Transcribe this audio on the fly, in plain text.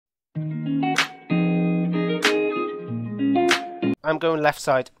I'm going left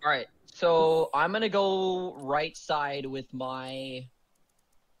side. All right, so I'm gonna go right side with my.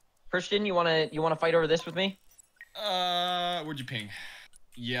 Christian, you wanna fight over this with me? Where'd you ping?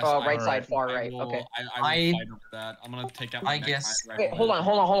 Yes. Right side, far I right. will, Okay. I will fight over that. I'm gonna take out my guess. Wait, hold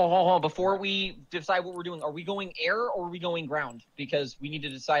on. Before we decide what we're doing, are we going air or are we going ground? Because we need to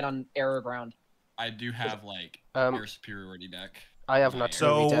decide on air or ground. I do have like air superiority deck. I have not.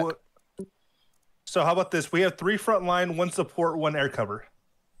 So how about this? We have 3 front line, 1 support, 1 air cover.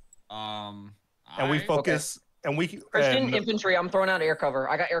 And we focus. Okay. And we Christian infantry. I'm throwing out air cover.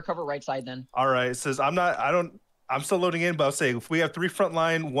 I got air cover right side then. All right. It says I'm still loading in, but I'll say if we have 3 front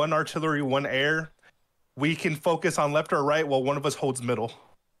line, 1 artillery, 1 air, we can focus on left or right while one of us holds middle.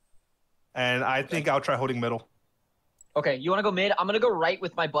 And I think I'll try holding middle. Okay, you want to go mid? I'm gonna go right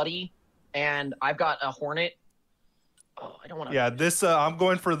with my buddy, and I've got a Hornet. Oh, I don't want to. Yeah, this I'm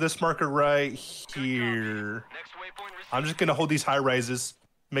going for this marker right here. I'm just gonna hold these high rises,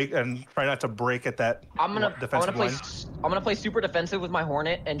 and try not to break at that. I'm gonna play super defensive with my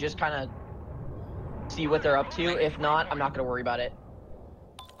Hornet and just kind of see what they're up to. If not, I'm not gonna worry about it.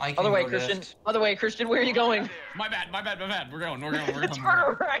 Other way, Christian, where are you going? My bad. We're going. Turn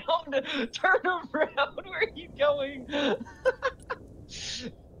around. Where are you going?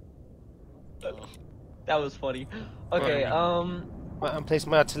 That was funny. Okay, I'm placing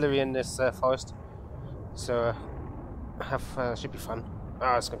my artillery in this forest, so should be fun.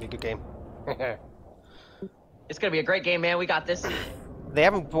 Oh, it's gonna be a good game. It's gonna be a great game, man. We got this. They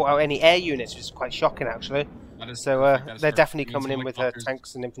haven't brought out any air units, which is quite shocking, actually. So they're definitely coming in with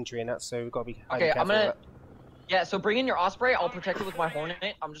tanks and infantry and that. So we've got to be highly careful. Okay, Yeah, so bring in your Osprey. I'll protect it with my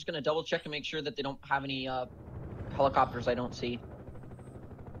Hornet. I'm just gonna double check to make sure that they don't have any helicopters I don't see.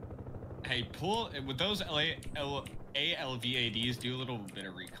 Hey, pull with those ALVADs. Do a little bit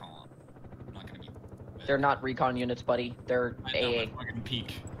of recon. I'm not gonna be. They're not recon units, buddy. They're AA. Fucking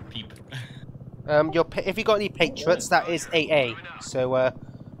peep. If you got any Patriots, that is AA. So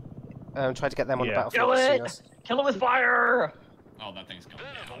try to get them on the battlefield. Kill it! Kill it with fire! Oh, that thing's going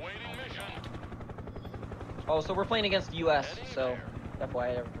down. Oh, so we're playing against US. So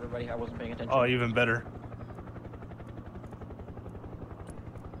FYI, everybody, I wasn't paying attention. Oh, even better.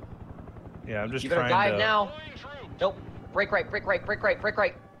 Yeah, I'm just trying to. You better dive now. Nope. Break right.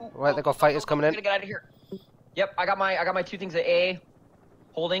 Ooh, right, they got fighters coming in. I'm gonna get out of here. Yep, I got my 2 things at A.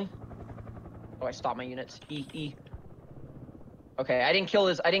 Holding. Oh, I stopped my units. E. Okay, I didn't kill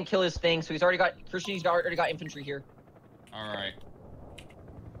his thing, so he's already got Christian's already got infantry here. All right.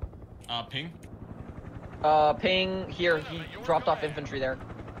 Ping. Ping here. He dropped off infantry there.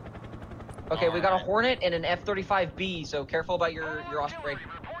 Okay, we got a Hornet and an F-35B, so careful about your Osprey.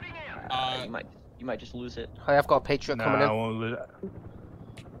 You might just lose it. Hey, I've got a Patriot coming in. I won't lose it.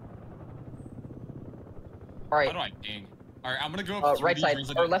 All right. How do I ping? All right, I'm gonna go up right side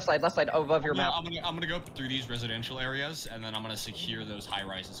or left side above your map. I'm gonna go up through these residential areas, and then I'm gonna secure those high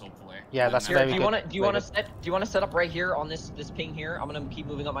rises, hopefully. Yeah, that's very good. Do you want to set up right here on this ping here? I'm gonna keep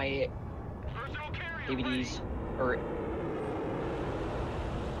moving up my ABDs or.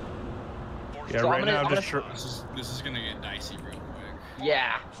 Yeah, so right now I'm just. This is gonna get dicey real quick.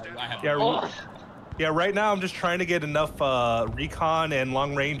 Yeah. Yeah, right now I'm just trying to get enough recon and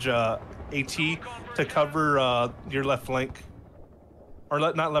long range AT to cover your left flank, or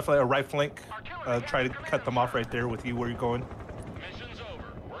not left flank, or right flank. Try to cut them off right there with you where you're going. Mission's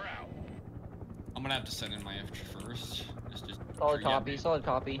over. We're out. I'm gonna have to send in my infantry first. Solid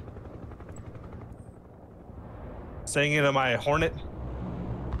copy. Sending into my Hornet.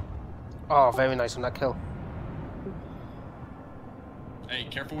 Oh, very nice on that kill. Hey,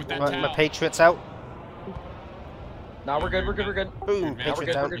 careful with that My Patriot's out. No, we're good. Boom,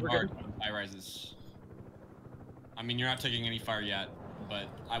 Patriot down. We're good. High rises. I mean, you're not taking any fire yet, but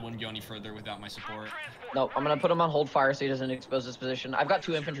I wouldn't go any further without my support. No, I'm gonna put him on hold fire so he doesn't expose his position. I've got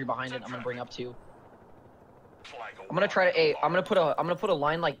 2 infantry behind it. I'm gonna bring up 2. I'm gonna try to. I'm gonna put a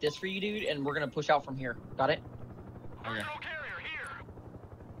line like this for you, dude, and we're gonna push out from here. Got it? Okay.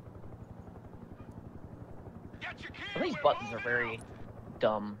 Some of these buttons are very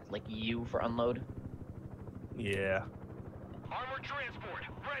dumb, like U for unload. Yeah. Armored transport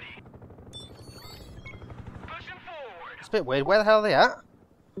ready. Pushing forward. It's a bit weird. Where the hell are they at?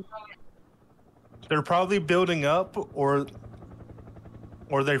 They're probably building up, or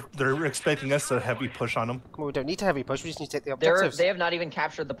they're expecting us to heavy push on them. Come on, we don't need to heavy push. We just need to take the objectives. They have not even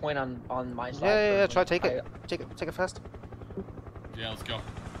captured the point on my side. Yeah. Try to take it. Take it fast. Yeah, let's go.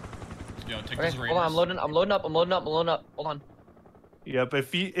 Take okay, this hold on, I'm loading up. Hold on. Yep.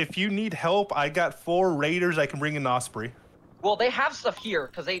 If you need help, I got 4 raiders. I can bring in Osprey. Well, they have stuff here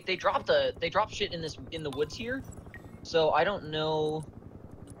because they dropped shit in the woods here. So I don't know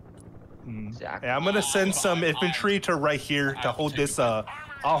exactly. Yeah, I'm gonna send some infantry to right here to hold this. I'll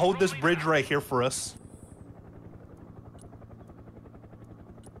hold this bridge right here for us.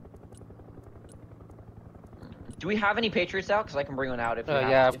 Do we have any Patriots out? Because I can bring one out if.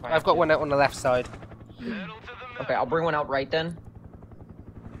 Yeah, I've got one out on the left side. Okay, I'll bring one out right then.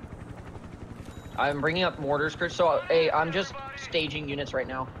 I'm bringing up mortars, Chris. So, hey, I'm just staging units right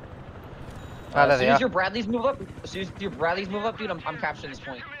now. As soon as your Bradleys move up, dude, I'm capturing this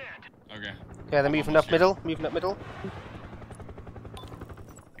point. Okay. Yeah, they're moving up middle. Moving up middle.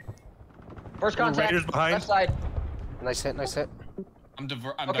 First contact. Raiders behind. Left side. Nice hit. Nice hit. I'm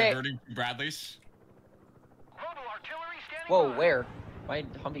diverting Bradley's. Whoa, where? My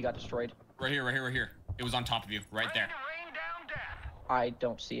Humvee got destroyed. Right here. It was on top of you, right there. I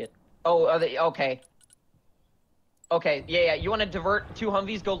don't see it. Oh, okay. Okay, yeah. You want to divert 2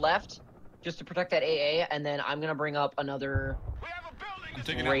 Humvees, go left, just to protect that AA, and then I'm gonna bring up another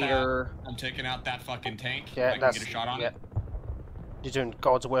Raider. I'm taking out that fucking tank. Yeah, I can get a shot on it. You're doing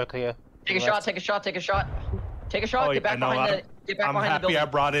God's work here. Take a shot. Take a shot. Oh, Get back behind the building. I'm happy I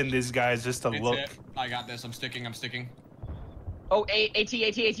brought in these guys just to look. I got this. I'm sticking. Oh,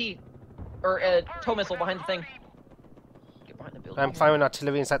 AT. Or tow missile behind the thing. Get behind the building. I'm firing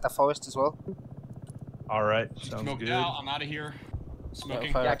artillery inside the forest as well. All right, sounds Smoked good. out. I'm out of here.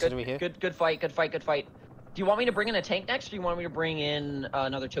 Smoking. Fire Yeah, artillery here. good fight. Do you want me to bring in a tank next, or do you want me to bring in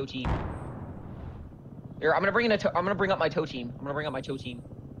another tow team? Here, I'm gonna bring up my tow team.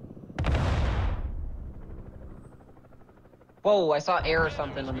 Whoa, I saw air or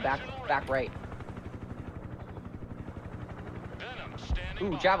something on the back right.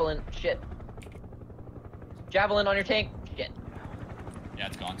 Ooh, javelin. Shit. Javelin on your tank. Shit. Yeah,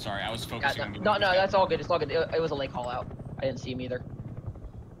 it's gone. Sorry, I was focusing on. No, that's all good. It's all good. It was a lake haul out. I didn't see him either.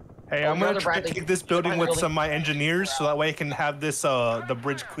 Hey, I'm gonna try to take this building with some of my engineers, so that way I can have this the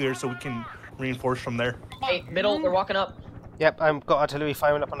bridge clear, so we can reinforce from there. Hey, middle. They're walking up. Yep, I've got artillery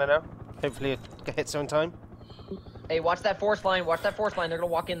firing up on there now. Hopefully it hits on time. Hey, watch that force line. They're gonna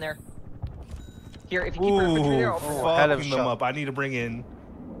walk in there. Here, if you keep your infantry there, I'll bring Oh, hell of a them shot. up. I need to bring in.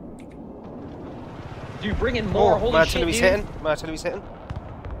 Dude, bring in more. Holy my shit, artillery's dude. hitting. My artillery's hitting.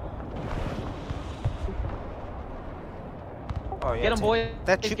 Oh yeah. Get 'em, boys.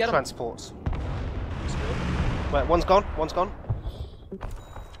 They're Get troop 'em. transports. Right, one's gone.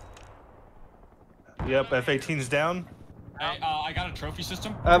 Yep, F-18's down. Hey, I got a trophy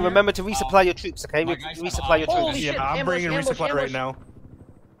system. Remember to resupply your troops, okay? Resupply your Holy troops. shit, Yeah, I'm ambush, bringing ambush, resupply right ambush. now.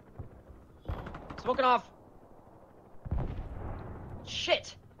 Smoking off.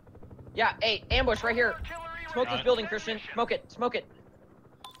 Shit. Yeah, hey, ambush right here. Smoke this building, Christian. Smoke it.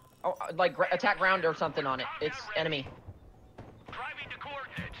 Oh, like attack ground or something on it. It's enemy.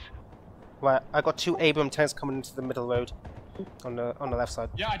 Right, I got 2 Abram tanks coming into the middle road on the left side.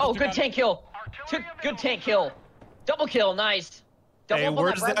 Yeah. Oh, good tank kill. Good tank kill. Double kill, nice. Double Hey, up on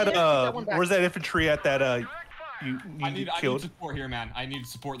where's Bradley. Get that one back. where's that infantry at that you I need killed? support here, man. I need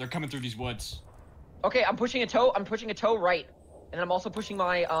support. They're coming through these woods. Okay, I'm pushing a tow right. And I'm also pushing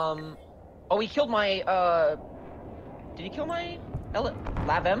my oh, he killed my did he kill my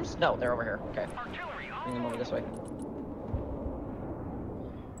Lavems? No, they're over here. Okay. Bring them over this way.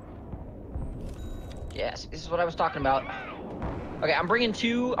 Yes, this is what I was talking about. Okay, I'm bringing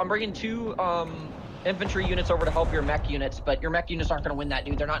two infantry units over to help your mech units, but your mech units aren't going to win that,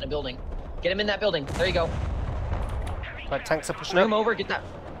 dude. They're not in a building. Get him in that building. There you go. Right, tanks are pushing Bring up. him over. Get that.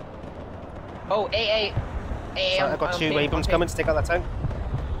 Oh, AA. So I've got 2 Abrams coming to take out that tank.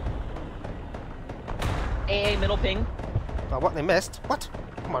 AA middle ping. Oh, what? They missed? What?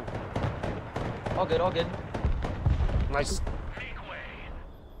 Come on. All good, all good. Nice.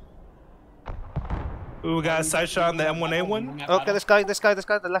 Ooh, we got a side shot on the M1A1. Okay, this guy,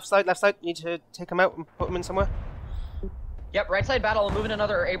 the left side. Need to take him out and put him in somewhere. Yep, right side battle. I'm moving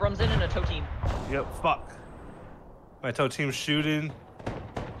another Abrams in and a tow team. Yep, fuck. My tow team's shooting.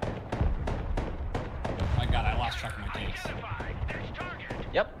 My God, I lost track of my tanks.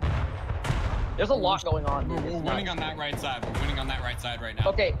 Yep. There's a lot going on. Dude. We're winning on that right side. We're winning on that right side right now.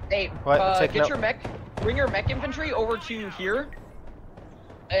 Okay, hey, Right, get your mech, bring your mech infantry over to here,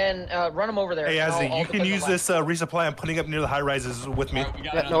 and run them over there. Hey, and Azzy, I'll you can use this resupply I'm putting up near the high rises with me. All right, we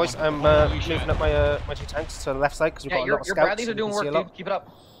got Yeah, another no worries. one. I'm Holy shit. moving up my 2 tanks to the left side because we've Yeah, got a lot your of scouts. Bradleys are and doing we can work, see a lot. dude. Keep it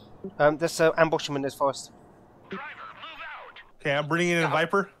up. There's ambushment in this forest. Okay, I'm bringing in a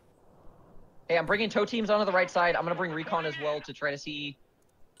Viper. Hey, I'm bringing tow teams onto the right side. I'm gonna bring recon as well to try to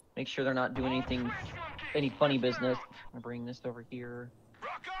make sure they're not doing any funny business. I'm gonna bring this over here.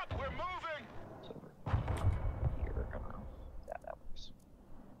 Rock up, we're moving. It's over here. I don't know.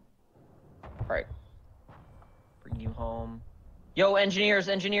 Alright. Bring you home. Yo, engineers,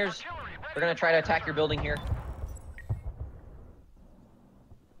 engineers! We're gonna try to attack your building here.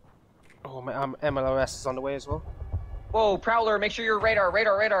 Oh, my MLOS is on the way as well. Whoa, Prowler, make sure you're radar.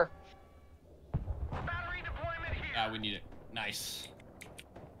 Battery deployment here. Yeah, we need it. Nice.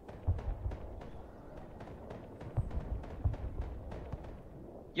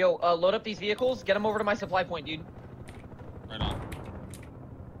 Yo, load up these vehicles, get them over to my supply point, dude. Right on.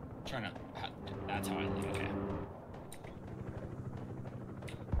 Trying to. That's how I leave. Okay.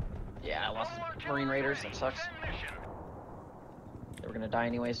 Yeah, I lost Marine Raiders, that sucks. They were gonna die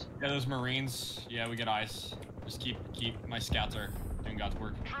anyways. Yeah, those Marines. Yeah, we get eyes. Just keep my scouts are doing God's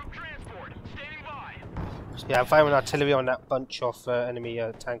work. Troop transport, standing by. Yeah, I'm firing artillery on that bunch of enemy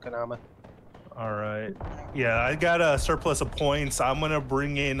tank and armor. All right. Yeah, I got a surplus of points. I'm gonna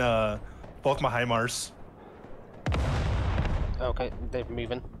bring in both my HIMARS. Okay, they're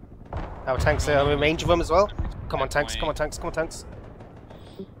moving. Our tanks are in range of them as well. Come on, tanks! Come on, tanks! Come on, tanks!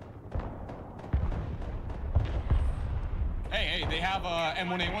 Hey, they have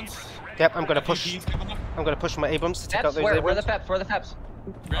M1A1s. Yep, I'm gonna push. I'm gonna push my Abrams to take out those Where Abrams. the Peps? Where the Peps?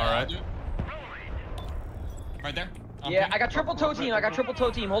 All right. Right there. Yeah, I got triple toe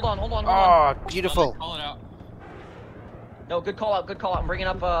team. Hold on. Oh, beautiful. Call it out. No, good call out. I'm bringing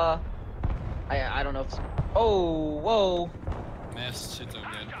up, I don't know if it's... Oh, whoa. Missed. Shit's so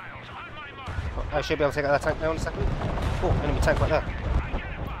good. I should be able to take out that tank now in a second. Oh, enemy tank right there.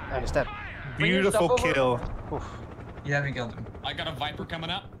 And it's dead. Beautiful kill. Oof. Yeah, we got him. I got a Viper coming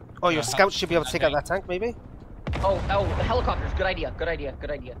up. Oh, your scouts should be able to take out that tank, maybe? Oh, the helicopters. Good idea.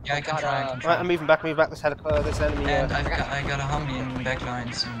 Yeah, I can try. Right, I'm moving back. This helicopter, this enemy. And I got a Humvee in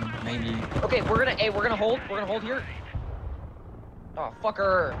backline, so maybe. Okay, we're gonna hold here. Oh,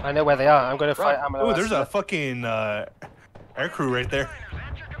 fucker. I know where they are. I'm gonna fight ammo. Oh, there's a fucking aircrew right there.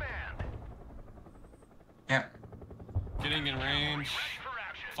 Yeah. Getting in range.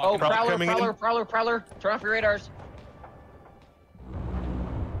 Oh, Fucking Prowler. Turn off your radars.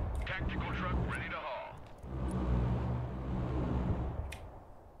 Tactical truck ready to haul.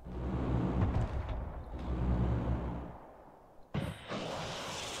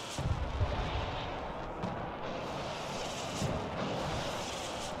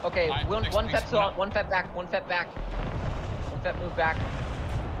 Okay, Five, one six, Pep's six, on, one Pep back. One Pep move back.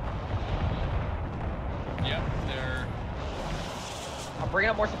 Yep, they're I'm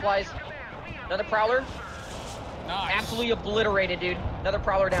bringing up more supplies. Another Prowler. nice. Absolutely obliterated, dude. Another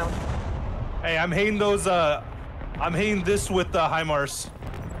Prowler down. Hey, I'm hitting those. I'm hitting this with the HIMARS.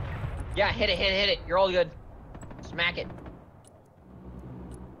 Yeah, hit it. You're all good. Smack it.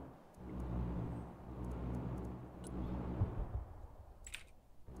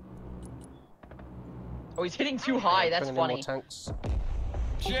 Oh, he's hitting too high. That's Bringing in more funny. tanks.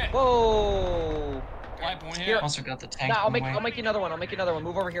 Shit. Whoa. Fly point Here. here. Also got the tank. Nah, on the way. I'll make you another one.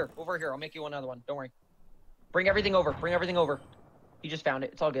 Move over here. I'll make you another one. Don't worry. Bring everything over. You just found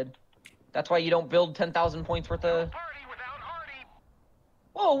it. It's all good. That's why you don't build 10,000 points worth of... Party without Artie.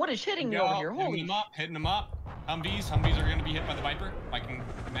 Whoa, what is hitting me over here? Hitting them up. Humvees are gonna be hit by the Viper. If I can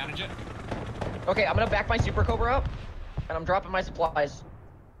manage it. Okay, I'm gonna back my Super Cobra up, and I'm dropping my supplies.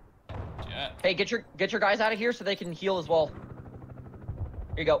 Jet. Hey, get your guys out of here so they can heal as well.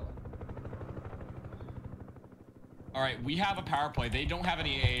 Here you go. All right, we have a power play. They don't have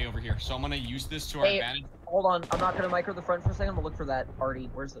any AA over here, so I'm gonna use this to our Hey, advantage. hold on. I'm not gonna micro the front for a second. I'm gonna look for that Artie.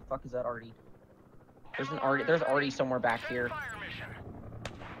 Where's the fuck is that Artie? There's an Artie. There's Artie somewhere back here. Fire mission.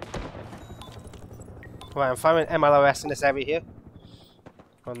 Right, I'm firing MLOS in this area here.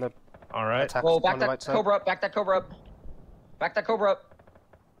 On the All right. attack Whoa, on back the that right side. Cobra up. Back that Cobra up.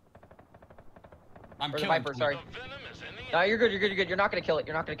 I'm Or the killing. Viper, sorry. The venom is in the No, you're good. You're not gonna kill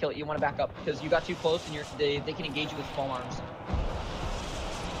it. You want to back up because you got too close and they can engage you with small arms.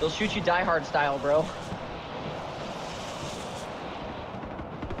 They'll shoot you Die Hard style, bro.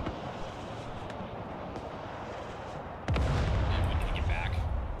 Yeah, we need to get back.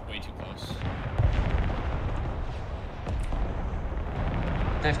 Way too close.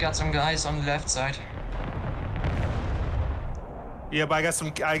 They've got some guys on the left side. Yeah, but I got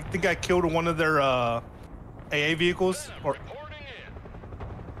some. I think I killed one of their AA vehicles. Or reporting in.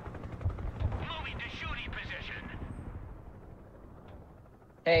 Moving to shooting position.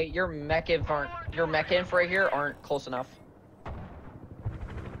 Hey, your mech inf right here aren't close enough.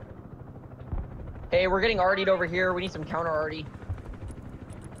 Hey, we're getting Artied over here. We need some counter Artie.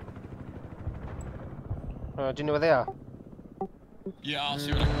 Do you know where they are? Yeah, I'll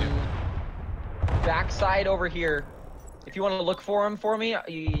see what I can do. Backside over here. If you want to look for him for me,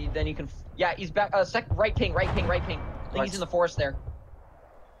 then you can. Yeah, he's back. Right ping. I think he's in the forest there.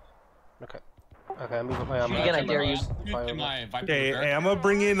 Okay. Okay, I'm moving my armor. Shoot again, I dare you. Okay, hey, I'm gonna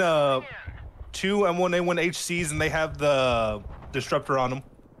bring in 2 M1A1 HCs, and they have the disruptor on them.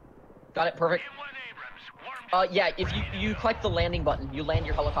 Got it, perfect. Yeah, if you click the landing button, you land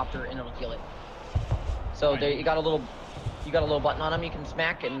your helicopter and it'll heal it. So there, you got a little button on him you can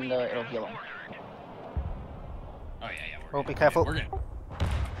smack and it'll heal him. Oh yeah. Oh, be careful. We're good.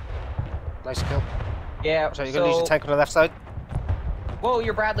 Nice kill. Yeah. So you're gonna lose your tank on the left side. Whoa,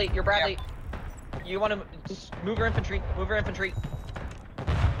 you're Bradley. You're Bradley. Yeah. You want to move your infantry? Move your infantry.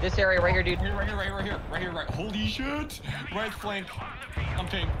 This area right here, dude. Right here. Holy shit! Right flank. I'm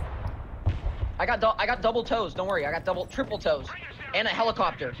ping. I got double toes. Don't worry. I got triple toes, and a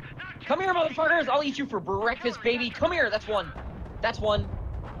helicopter. Come here, motherfuckers! I'll eat you for breakfast, baby. Come here. That's one. That's one.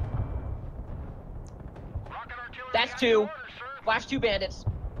 That's 2. Flash 2 bandits.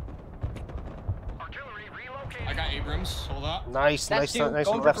 I got Abrams. Hold up. Nice, That's nice, 2. nice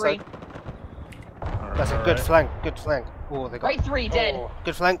Going on the for left 3. side. That's a good flank, good flank. Oh, they got Right 3, dead. Oh,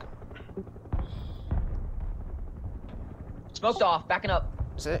 good flank. Smoked off. Backing up.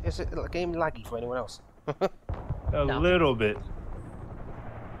 Is it a game laggy for anyone else? A little bit.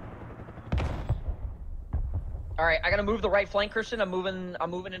 All right, I gotta move the right flank, Christian. I'm moving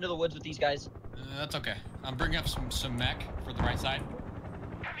into the woods with these guys. That's okay. I'm bringing up some mech for the right side.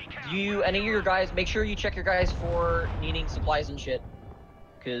 Any of your guys, make sure you check your guys for needing supplies and shit.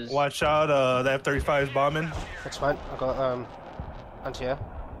 Cause Watch out, the F-35 is bombing. That's fine. I got anti-air.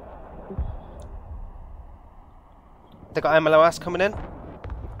 They got MLOS coming in.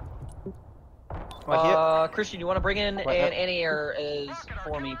 Right here. Christian, you want to bring in an anti-air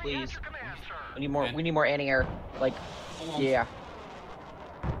for me, please? We need more anti-air. Like, yeah.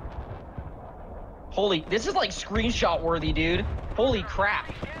 Holy, this is like screenshot worthy, dude. Holy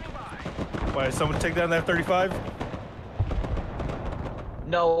crap. Why, someone take down the F-35?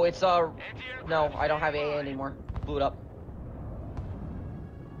 No, it's no, I don't have AA anymore. Blew it up.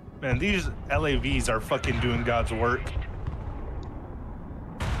 Man, these LAVs are fucking doing God's work.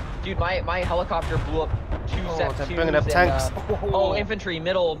 Dude, my helicopter blew up 2 sets. They're bringing up tanks. Oh, infantry,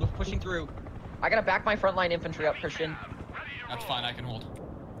 middle, pushing through. I gotta back my frontline infantry up, Christian. That's fine. I can hold.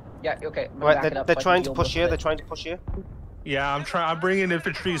 Yeah, okay. Right, they're trying to push here. They're trying to push here. Yeah, I'm bringing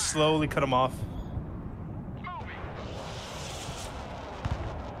infantry, slowly cut them off.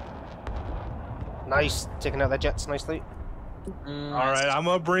 Nice, taking out their jets nicely. Alright, I'm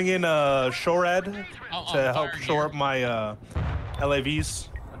gonna bring in SHORAD to help shore up my LAVs.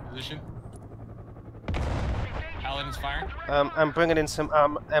 Position. Paladin's firing. I'm bringing in some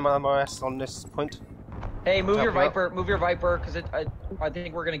MLMRS on this point. Hey, move your Viper, because I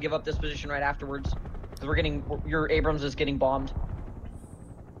think we're gonna give up this position right afterwards. Because your Abrams is getting bombed.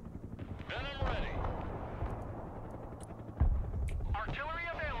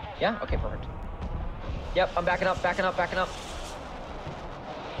 Yeah, okay, perfect. Yep, I'm backing up.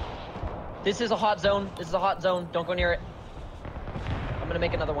 This is a hot zone. Don't go near it. I'm gonna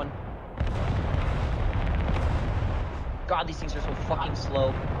make another one. God, these things are so fucking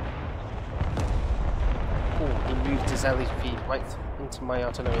slow. Oh, he moved his LEV right into my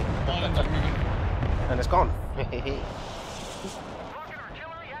artillery. And it's gone.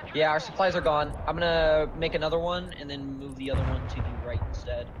 Yeah, our supplies are gone. I'm gonna make another one and then move the other one to the right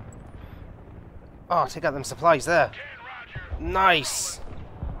instead. Oh, take out them supplies there. Nice.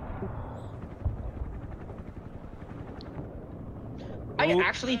 I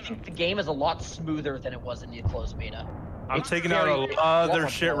actually think the game is a lot smoother than it was in the closed beta. I'm taking out a lot of their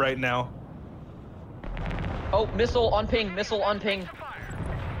shit right now. Oh, missile on ping.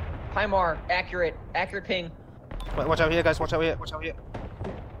 HIMAR, accurate ping. Wait, watch out here, guys. Watch out here.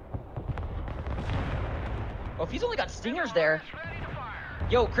 Oh, if he's only got stingers there.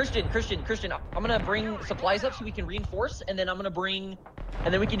 Yo, Christian, I'm gonna bring supplies up so we can reinforce, and then and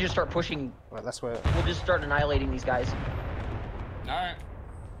then we can just start pushing. Right, that's where. We'll just start annihilating these guys. Alright.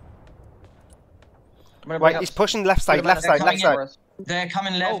 Right, he's pushing left side. They're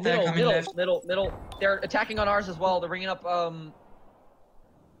coming left, Oh, they're coming left. middle. They're attacking on ours as well. They're bringing up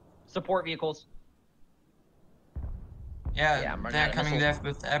support vehicles. Yeah, they're coming left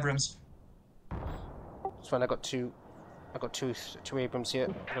with Abrams. That's fine. I got two Abrams here.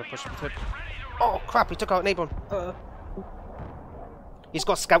 I'm gonna push him through. Oh crap! He took out an Abram. He's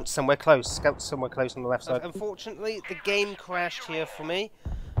got scouts somewhere close. On the left side. Unfortunately, the game crashed here for me,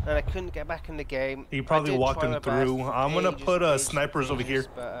 and I couldn't get back in the game. He probably walked him through. I'm gonna put snipers over here.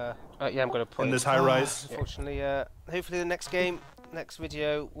 But yeah, I'm gonna put in this high rise. Unfortunately, hopefully the next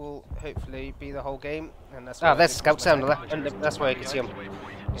video will hopefully be the whole game, and that's. Ah, there's scouts on the left, and that's where you can see them.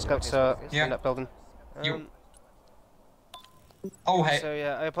 Scouts are in that building. Oh, hey. So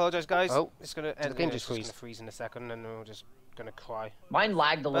yeah, I apologise, guys. Oh. It's gonna Did the game just gonna freeze? freeze in a second, and we're just gonna cry. Mine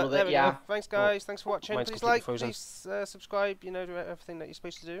lagged a little But there bit, we yeah. go. Thanks, guys. Thanks for watching. Mine's Please completely like, frozen. please subscribe. You know, do everything that you're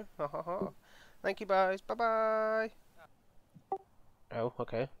supposed to do. Ha ha ha. Thank you, guys. Bye bye. Oh,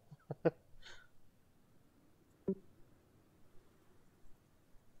 okay.